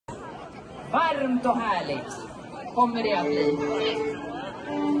Varmt och härligt kommer det att bli.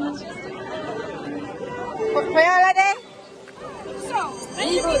 Får jag göra det?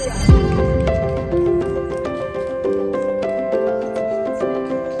 Vi börjar.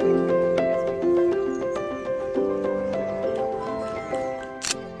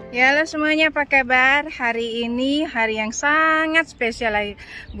 Ya, halo semuanya, apa kabar? Hari ini hari yang sangat spesial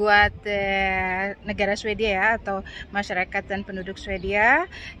buat negara Swedia ya, atau masyarakat dan penduduk Swedia,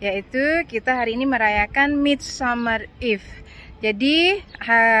 yaitu kita hari ini merayakan Midsummer Eve. Jadi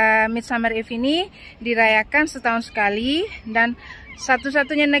Midsummer Eve ini dirayakan setahun sekali, dan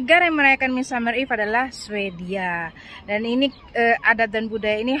satu-satunya negara yang merayakan Midsummer Eve adalah Swedia. Dan ini adat dan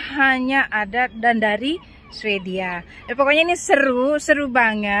budaya ini hanya ada dan dari Swedia. Pokoknya ini seru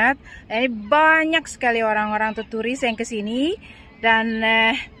banget. Ini banyak sekali orang-orang atau turis yang kesini, dan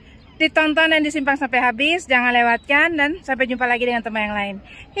ditonton dan disimpang sampai habis. Jangan lewatkan, dan sampai jumpa lagi dengan teman yang lain.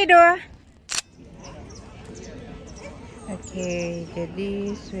 Hidup. Oke,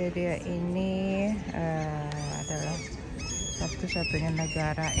 jadi Swedia ini adalah satu-satunya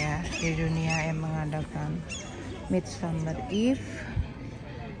negara ya di dunia yang mengadakan Midsummer Eve,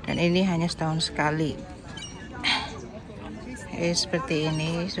 dan ini hanya setahun sekali. Seperti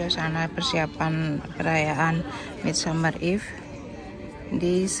ini suasana persiapan perayaan Midsummer Eve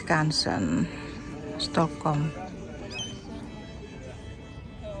di Stockholm.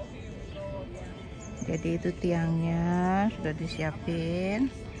 Jadi itu tiangnya sudah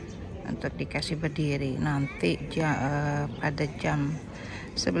disiapin untuk dikasih berdiri nanti pada jam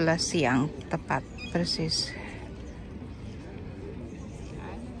 11 siang tepat persis.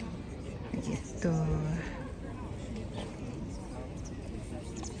 Gitu.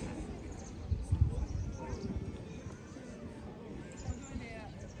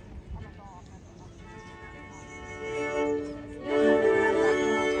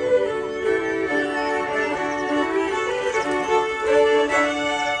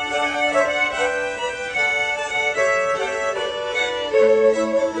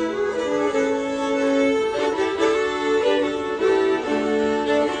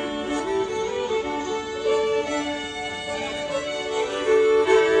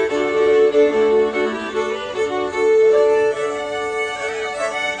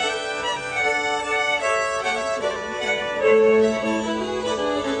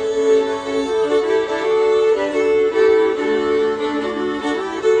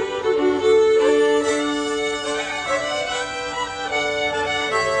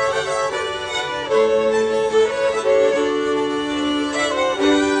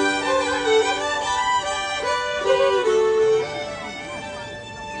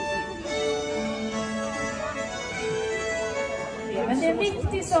 En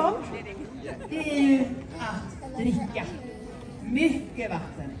viktig sak, det är ju att dricka mycket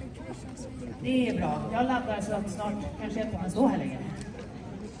vatten. Det är bra. Jag laddar så att snart kanske jag inte kan stå här längre.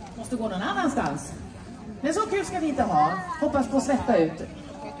 Måste gå någon annanstans. Men så kul ska vi inte ha. Hoppas på att släppa ut.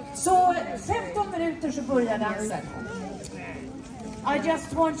 Så 15 minuter så börjar dansen. I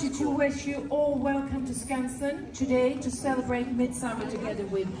just wanted to wish you all welcome to Skansen today to celebrate Midsummer together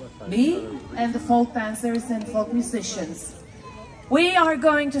with me and the folk dancers and folk musicians. We are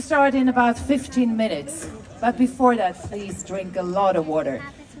going to start in about 15 minutes, but before that, please drink a lot of water,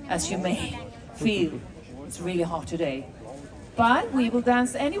 as you may feel it's really hot today. But we will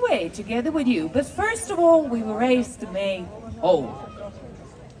dance anyway, together with you. But first of all, we will raise the maypole.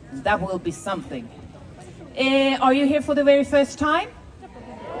 That will be something. Are you here for the very first time?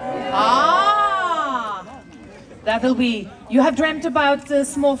 Ah! That will be... You have dreamt about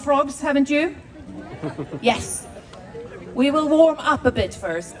small frogs, haven't you? Yes. We will warm up a bit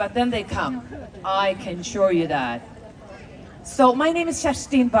first, but then they come. I can assure you that. So, my name is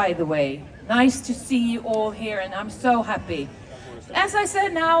Kerstin, by the way. Nice to see you all here, and I'm so happy. As I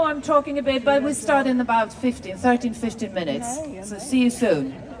said, now I'm talking a bit, but we start in about 15 minutes. So, see you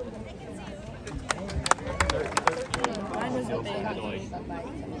soon.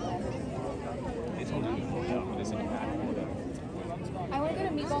 I want to go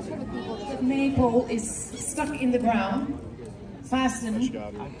to meatballs for the people. The maypole is stuck in the ground, fastened.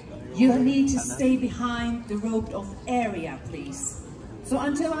 You need to stay behind the roped off area, please. So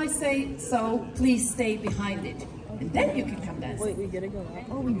until I say so, please stay behind it. And then you can come dance. Wait, we gotta go out.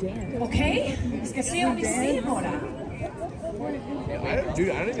 Oh, we dance. Okay? Vi ska se om vi ser några.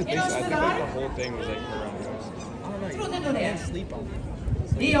 Dude, I don't even think so. I think like the whole thing was like around us. Jag trodde ändå det.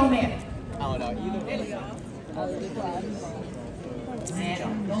 Det är jag med. Nej,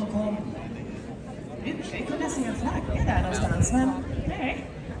 de kom. Nu ska vi kunna se en flagga där någonstans, men nej.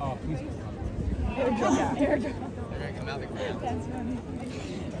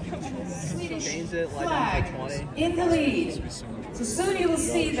 Sweden flag in the lead. So soon you will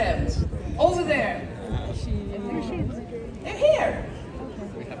see them over there. They're here.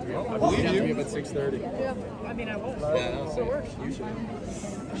 I believe you have to be up at 6:30. I mean, I won't. Yeah, no, so you should.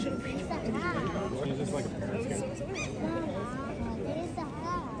 It's just like a parent's game.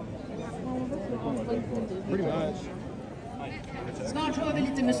 Pretty much. Snart hör vi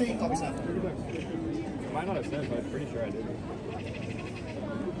lite musik också. Might not have said, but I'm pretty sure I did.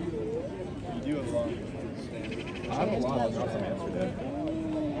 You do have a lot. I have a lot, not from Amsterdam.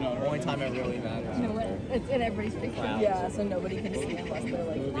 No, the only time it really matters. No, it's in everybody's picture. Wow. Yeah, so nobody can see unless they're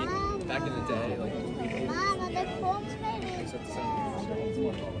like. Back in the day, like. Mama, the phone's ready.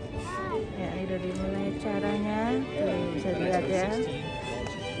 Ya, ini udah dimulai acaranya. Tuh, bisa dilihat ya.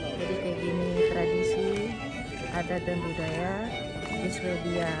 Jadi kayak gini tradisi adat dan budaya di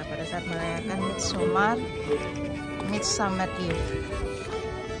Swedia pada saat merayakan Midsommer Eve.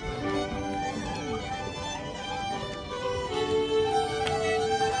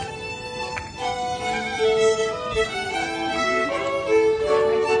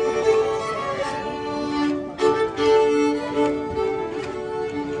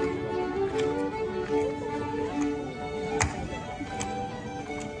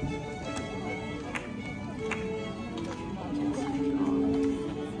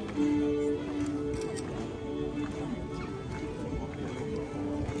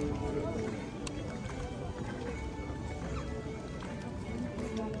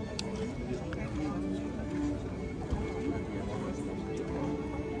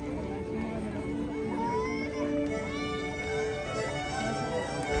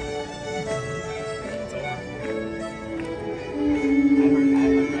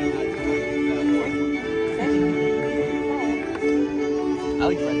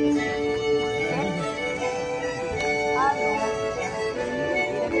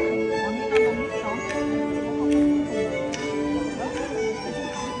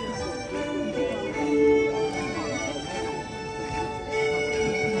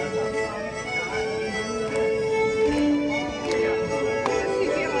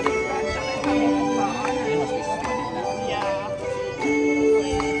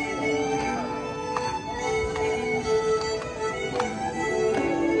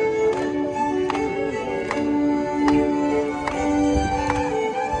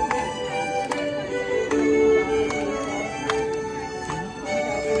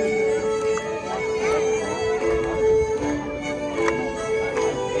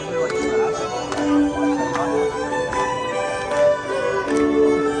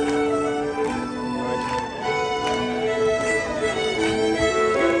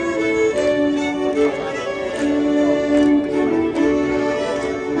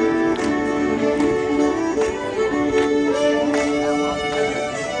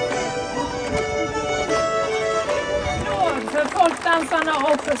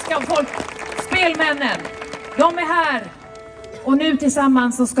 Spelmännen, de är här. Och nu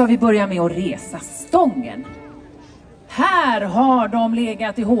tillsammans så ska vi börja med att resa stången. Här har de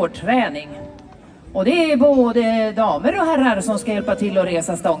legat i hårdträning. Och det är både damer och herrar som ska hjälpa till att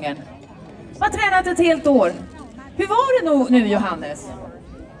resa stången. De har tränat ett helt år. Hur var det nu, Johannes?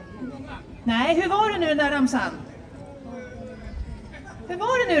 Nej, hur var det nu den där ramsan? Hur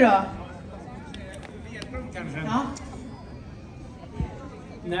var det nu då? Ja.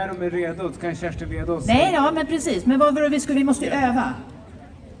 När de är redo så kan Kerstin leda oss. Nej, ja, men precis. Men vad var det vi måste öva?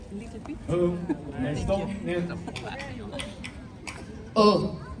 Med stången.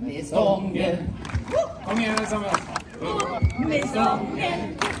 Med stången. Kom igen allesammans. Med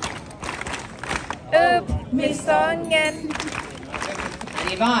stången. Upp med stången.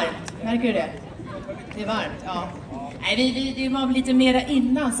 Det är varmt, märker du det? Det är varmt, ja. Nej, det var lite mera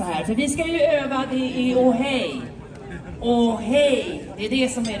innan så här. För vi ska ju öva det i åh hej. Åh hej, det är det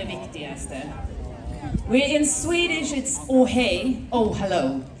som är det viktigaste. In Swedish it's oh hey, oh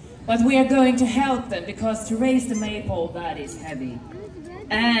hello. But we are going to help them because to raise the maypole, that is heavy.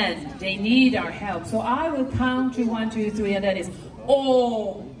 And they need our help. So I will count to 1, 2, 3 and that is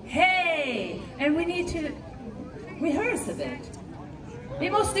oh hey. And we need to rehearse a bit.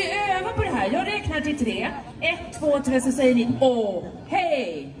 Vi måste öva på det här. Jag räknar till 3. 1, 2, 3 så säger ni åh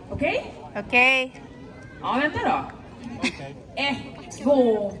hej. Okej? Okej. Ja, vänta då. 1,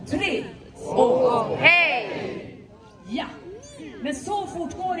 2, 3. Åh Hej! Ja. Men så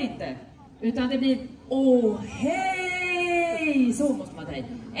fort går det inte. Utan det blir åh hej. Så måste man säga.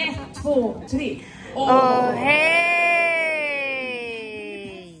 1, 2, 3. Åh hej!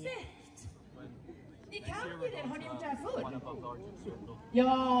 Ni kan ju det. Har ni gjort det här förr?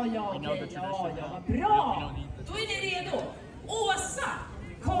 Ja, okej. Ja, bra. Då är ni redo. Åsa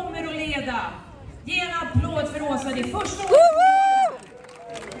kommer att leda fredag. Ge en applåd för Åsa, det är första året.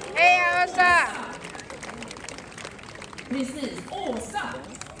 Hej Åsa! Precis, Åsa.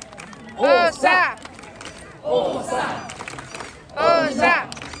 Åsa! Åsa. Åsa!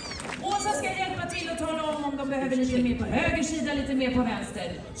 Åsa ska hjälpa till att tala om de behöver lite mer på höger sida, lite mer på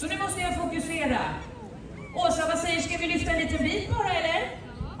vänster. Så nu måste jag fokusera. Åsa, vad säger, ska vi lyfta en liten bit bara eller?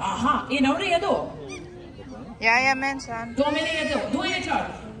 Aha, är de redo? Jajamensan. De är redo, då är det klart.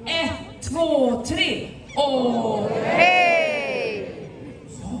 1, 2, 3. Åh! Hej!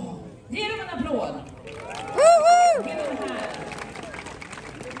 Ge dem en applåd. Woho! Ge dem här.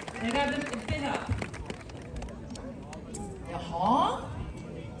 Jaha.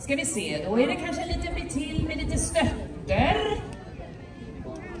 Ska vi se, då är det kanske en liten bit till med lite stötter.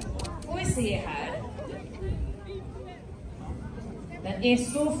 Får vi se här. Den är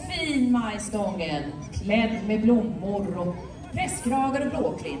så fin, majstången. Klädd med blommor och presskragar och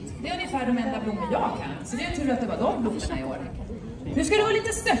blåklint. Det är ungefär de enda blommor jag kan. Så det är tur att det var de blommorna i år. Nu ska det vara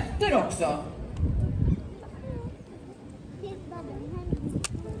lite stötter också.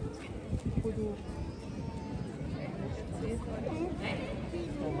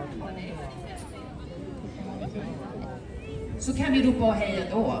 Så kan vi ropa hej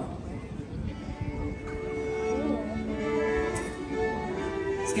ändå.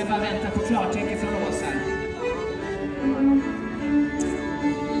 Ska bara vänta på klartecken från Åsa.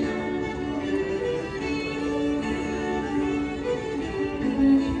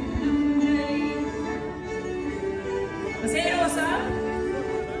 Vad säger Åsa?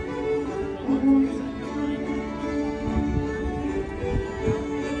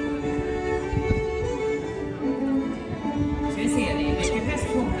 Ska vi se, det är mycket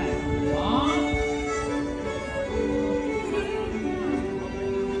prestation här. Ja.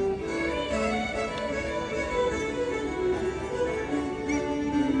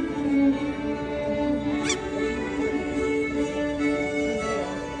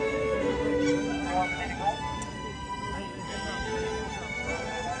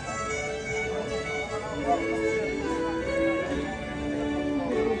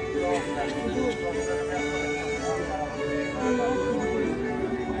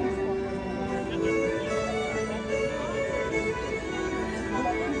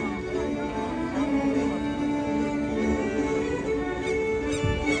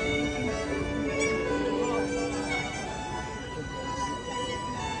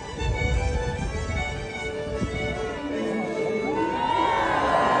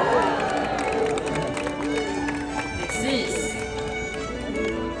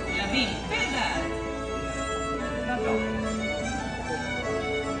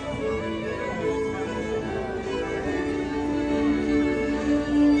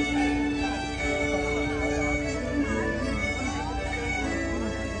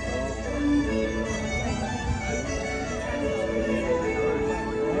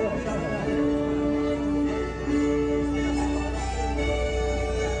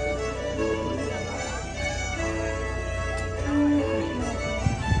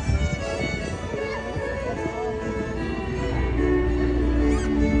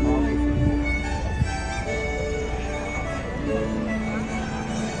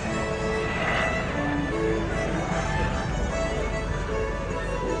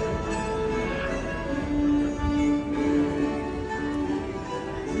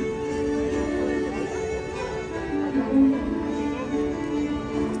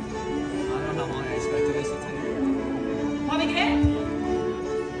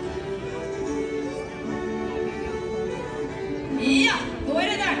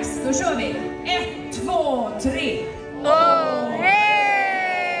 Då kör vi. 1, 2, 3. Åh,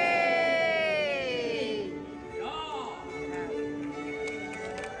 hej! Bra!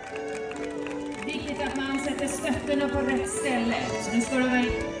 Viktigt att man sätter stötterna på rätt ställe. Så nu ska du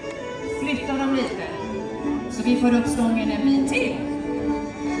väl flytta dem lite. Så vi får upp stången en bit till.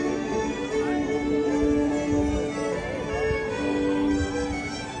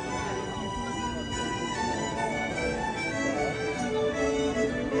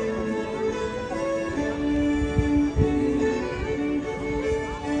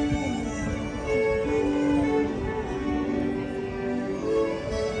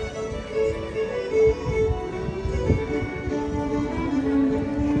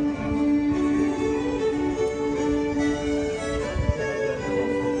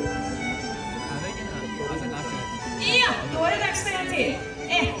 Ja, då är det dags för en till.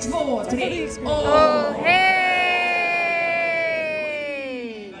 1, 2, 3. Åh, hej!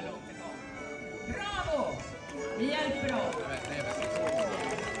 Bravo! Vi hjälper dem.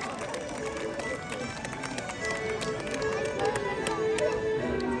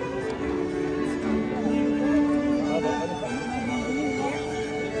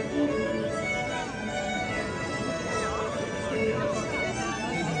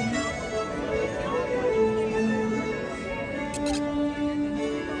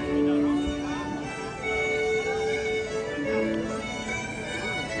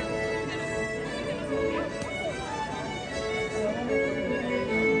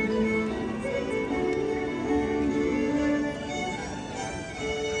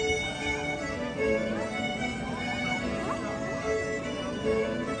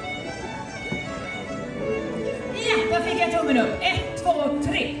 tummen upp. 1, 2,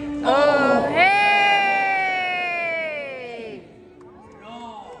 3. Åh, hej!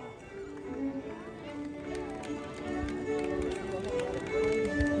 Bra.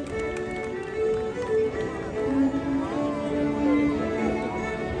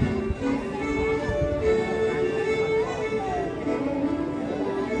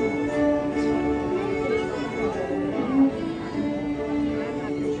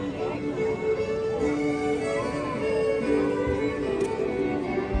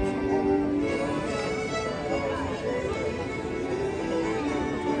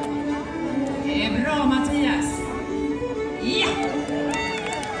 Det är bra, Mattias. Ja!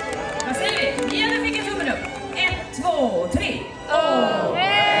 Vad säger vi? Jenny fick en tummen upp. 1, 2, 3. Åh,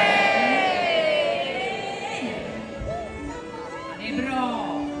 hej! Ja, det är bra.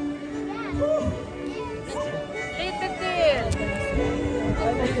 Lite till.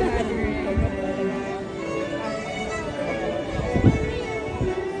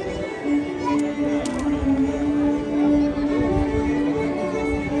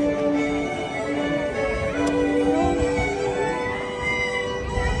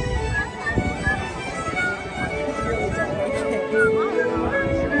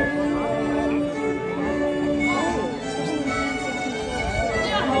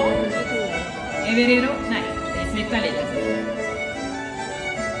 Jaha. Är vi redo? Nej, vi flyttar lite.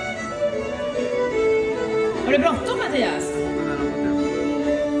 Har du bråttom, Mattias?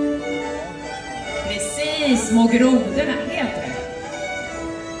 Precis, små grodorna. Helt rätt.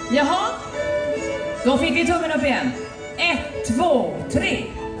 Jaha. Då fick vi tummen upp igen. 1, 2, 3.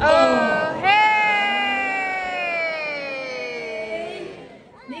 Åh, hej!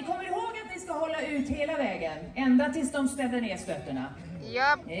 Ni kommer ihåg att ni ska hålla ut hela vägen. Ända tills de ställer ner stötterna.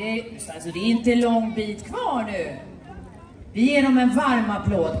 Japp. Alltså det är inte lång bit kvar nu. Vi ger dem en varm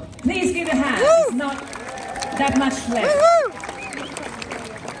applåd. Please give a hand. It's not that much left.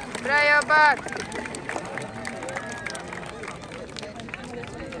 Bra jobbat!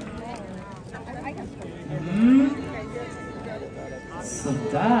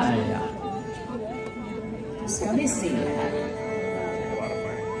 Sådär ja. Då ska vi se här.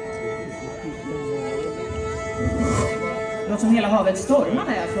 Det låter som hela havet stormar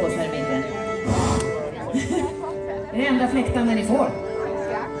när jag flås här i mitten. Det är det enda fläktande ni får.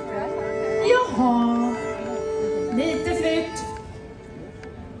 Jaha. Lite flytt.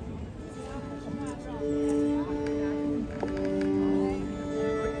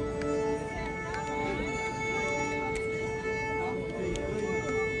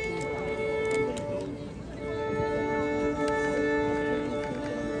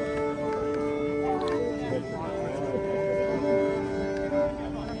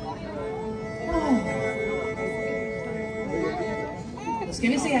 Då ska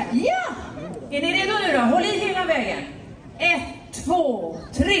vi se. Ja! Är ni redo nu då? Håll i hela vägen. 1, 2,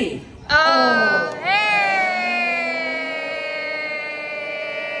 3. Åh, hej!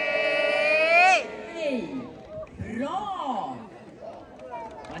 Hej! Bra!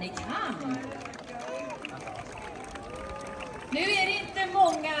 Vad ni kan! Nu är det inte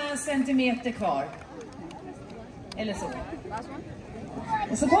många centimeter kvar. Eller så.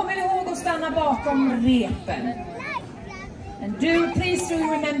 Och så kommer vi ihåg att stanna bakom repen. And please do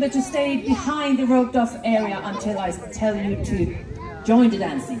remember to stay behind the roped off area until I tell you to join the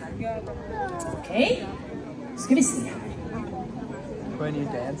dancing. Okej? Ska vi se. When you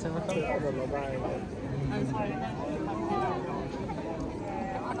dancing with them?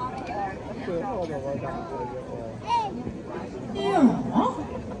 Ja.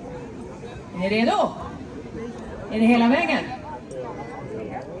 Är ni redo? Är det hela vägen?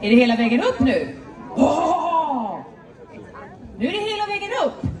 Är det hela vägen upp nu? Nu är det hela vägen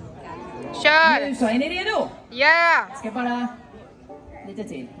upp. Kör! Nu så, är ni redo? Ja! Jag ska bara lite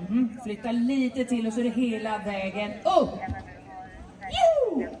till. Flytta lite till och så är det hela vägen upp.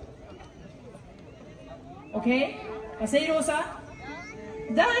 Okej, vad säger Rosa?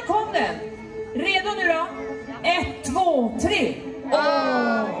 Där kom den. Redo nu då? 1, 2, 3.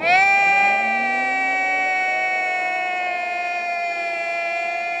 Åh, hej!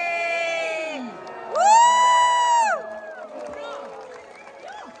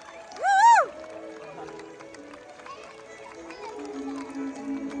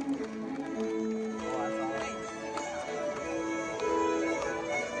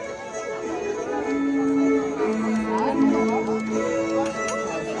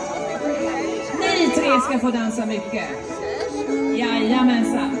 Ni tre ska få dansa mycket.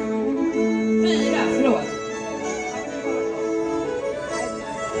 Jajamensan. 4, förlåt.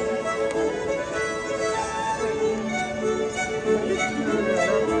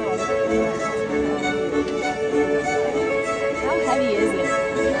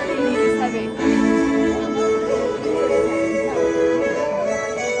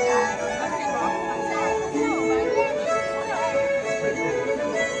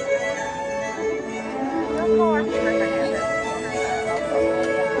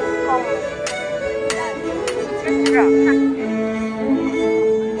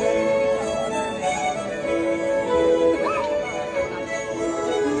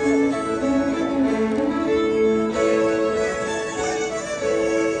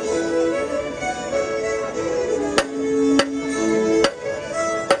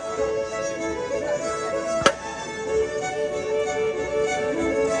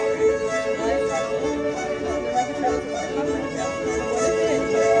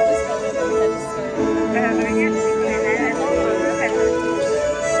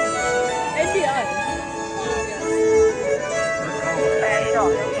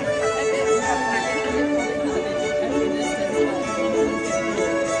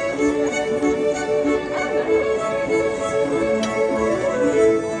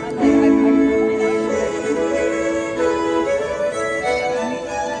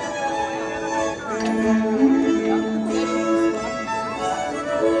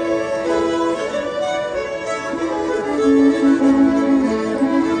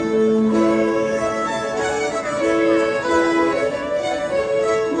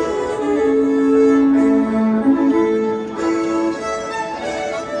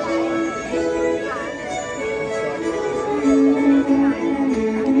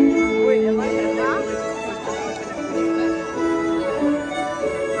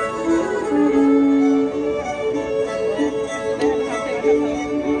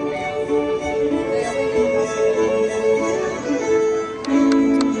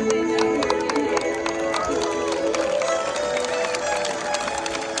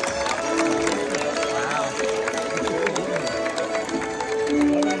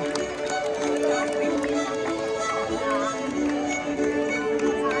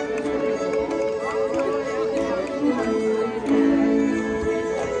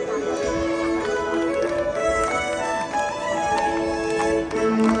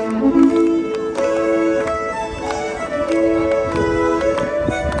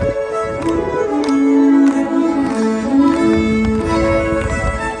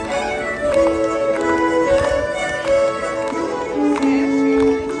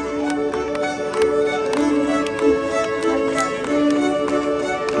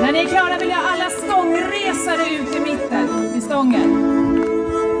 När ni är klara vill jag alla stångresare ut i mitten i stången.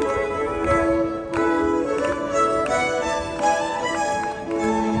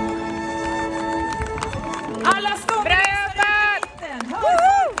 Alla stångresare ut i mitten.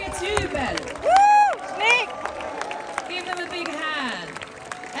 Hör folkets jubel. Snyggt! Give them a big hand.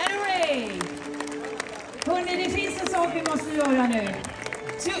 And hooray! Hörrni, det finns en sak vi måste göra nu.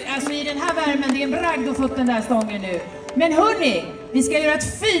 Alltså i den här värmen, det är en bragd att få upp den där stången nu. Men hörni, vi ska göra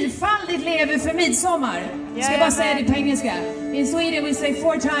ett fyrfaldigt leve för midsommar. Jag ska bara säga det på engelska. In Sweden we say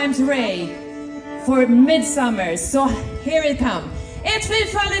 4 times hooray for midsummer. So here it comes. Ett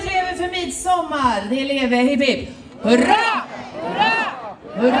fyrfaldigt leve för midsommar. Det leve hip hip. Hurra! Hurra!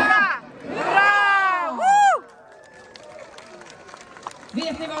 Hurra! Hurra! Woo!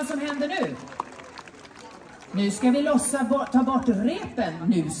 Vet ni vad som händer nu? Nu ska vi ta bort repen.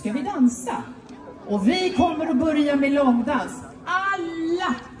 Nu ska vi dansa. Och vi kommer att börja med långdans.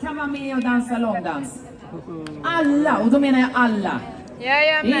 Alla kan vara med och dansa långdans. Alla, och då menar jag alla. Det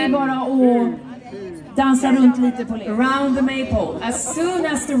är bara att dansa runt lite på around the maypole. As soon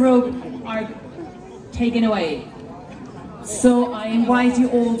as the rope are taken away. So I invite you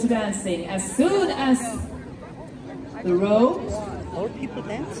all to dancing. As soon as the ropes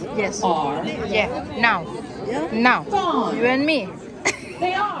Yes. are Yeah. Now. Now. gone. You and me.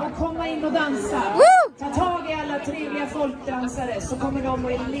 Det är att komma in och dansa. Woo! Ta tag i alla trevliga folkdansare så kommer de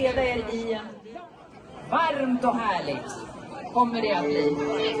att leda er i en varmt och härligt. Kommer det att bli.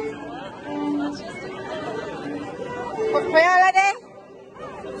 Får jag göra det?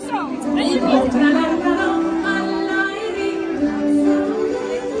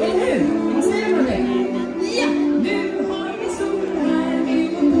 Eller hur? Vad säger man det? Ja! Nu har vi sol här, vi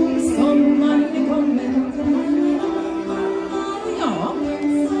går på sommaren kommer. Ja.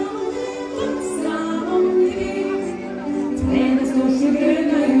 Träden står så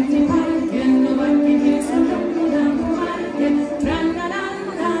gröna ut i parken och vackert ljus som blommorna på marken.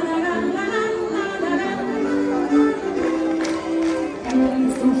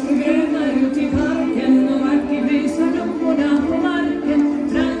 Träden står så gröna ut i parken och vackert ljus som blommorna på marken.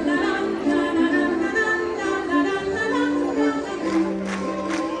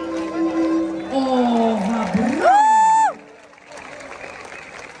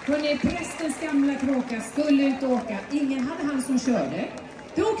 Hörrni, prästens gamla kråka skulle ut och åka. Ingen hade han som körde.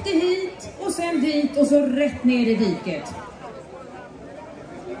 Det åkte hit och sen dit och så rätt ner i diket.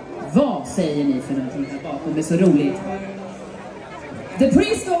 Vad säger ni för någonting här bakom? Det är så roligt. The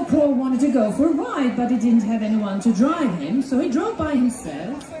priest of Crow wanted to go for a ride, but he didn't have anyone to drive him, so he drove by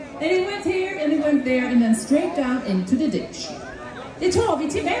himself. And he went here and he went there and then straight down into the ditch. Det tar vi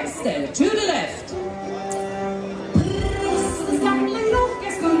till vänster, to the left. Prästens gamla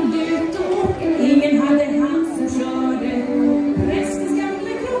klocka skulle ut och åka. Ingen hade han som körde. Prästens gamla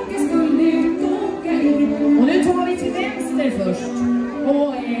klocka skulle ut och åka. Och nu tar vi till vänster först.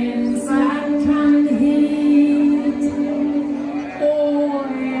 Och en slank han hit. Och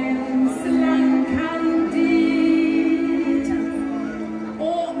en slank han dit.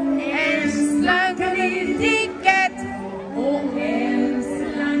 Och en slank han ner i diket. Och en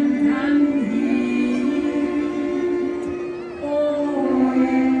slank han hit. Och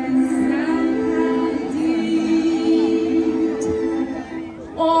en slank han dit.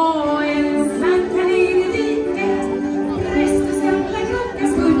 Och en slank han ner i diket. Prästens gamla klocka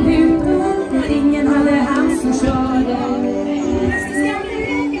skulle ut och åka. Ingen hade han som körde. Prästens gamla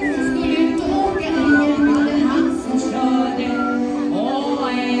klocka skulle ut och åka. Ingen hade han som körde.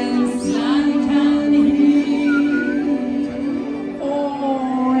 Och en slank han hit.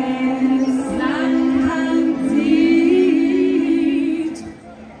 Och en slank han dit.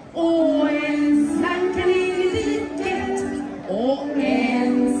 Och en slank han ner i diket. Och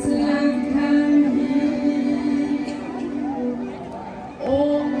en slank han hit.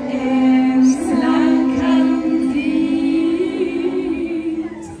 Och en slank han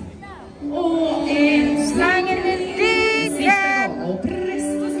dit. Och en slank han dit. Sista gång. Och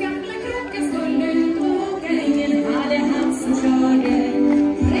prästens gamla klocka skulle ut och åka. Ingen hade han som körde.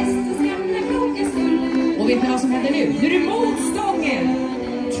 Prästens gamla klocka skulle. Och vet ni vad som händer nu? Nu är det mot stången.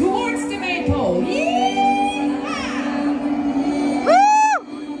 Towards the maypole.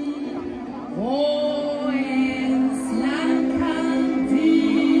 Och en slank han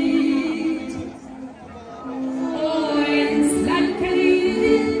dit. Och en slank han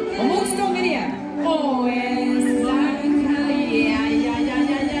dit. Och mot stången igen. Och en slank han dit.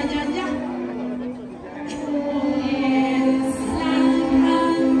 Ja. Och en slank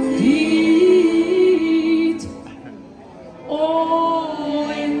han dit.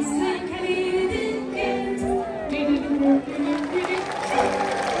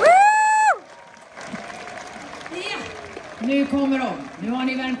 nu kommer de. Nu har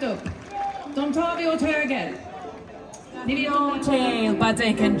ni värmt upp. De tar vi åt höger. Ni vet no tail, but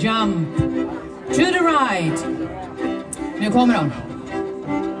they can jump. To the right. Nu kommer de.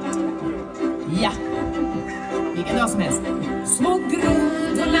 Ja. Vilken dag som helst. Små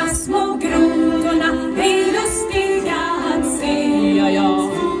grodorna är lustiga att se. Ja,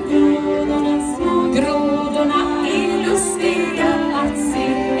 ja. Grodorna är lustiga att se.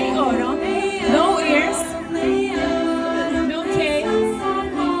 I öron. No ears. No tail.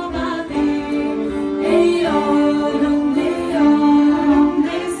 I öron.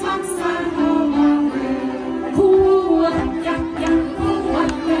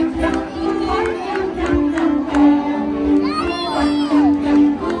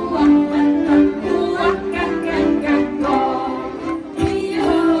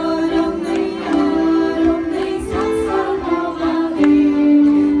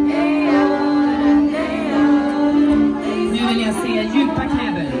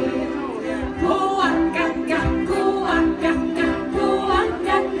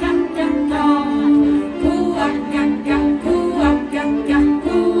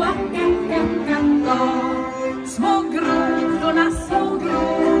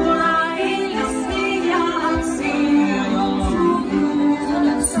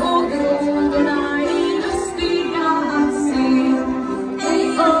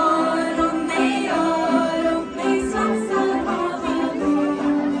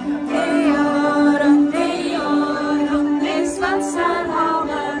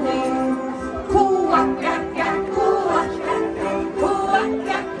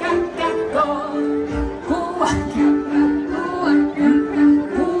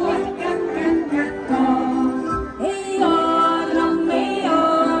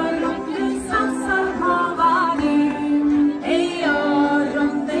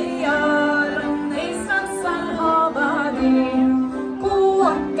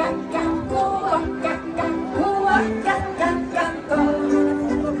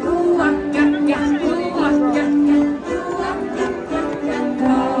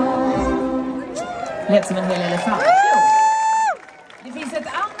 Lät som en hel elefant. Det finns ett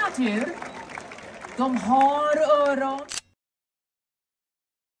annat djur. De har öron.